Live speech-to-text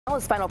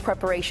As final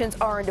preparations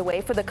are underway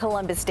for the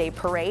Columbus Day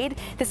Parade.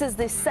 This is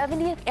the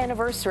 70th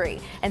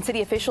anniversary, and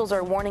city officials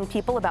are warning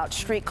people about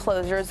street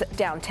closures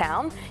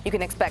downtown. You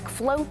can expect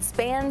floats,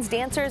 bands,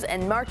 dancers,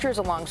 and marchers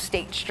along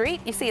State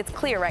Street. You see it's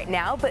clear right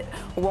now, but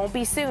won't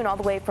be soon all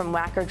the way from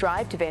Wacker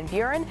Drive to Van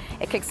Buren.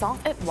 It kicks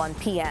off at 1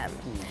 p.m.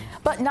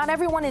 But not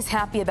everyone is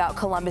happy about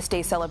Columbus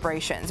Day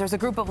celebrations. There's a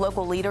group of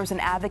local leaders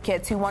and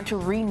advocates who want to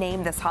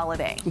rename this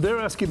holiday. They're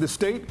asking the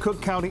state,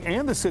 Cook County,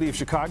 and the city of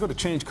Chicago to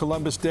change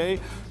Columbus Day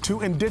to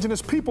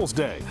Indigenous Peoples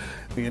Day.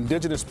 The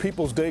Indigenous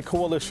Peoples Day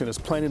Coalition is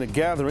planning a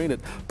gathering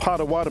at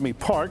Potawatomi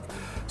Park.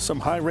 Some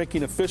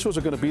high-ranking officials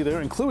are going to be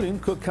there, including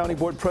Cook County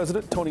Board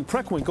President Tony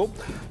Preckwinkle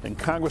and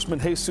Congressman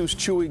Jesus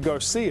Chuy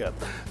Garcia.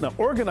 Now,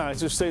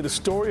 organizers say the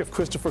story of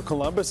Christopher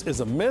Columbus is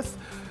a myth,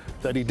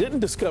 that he didn't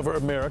discover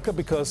America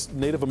because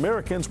Native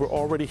Americans were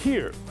already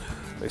here.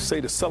 They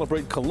say to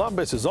celebrate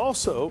Columbus is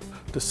also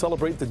to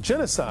celebrate the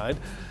genocide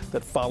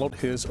that followed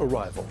his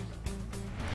arrival.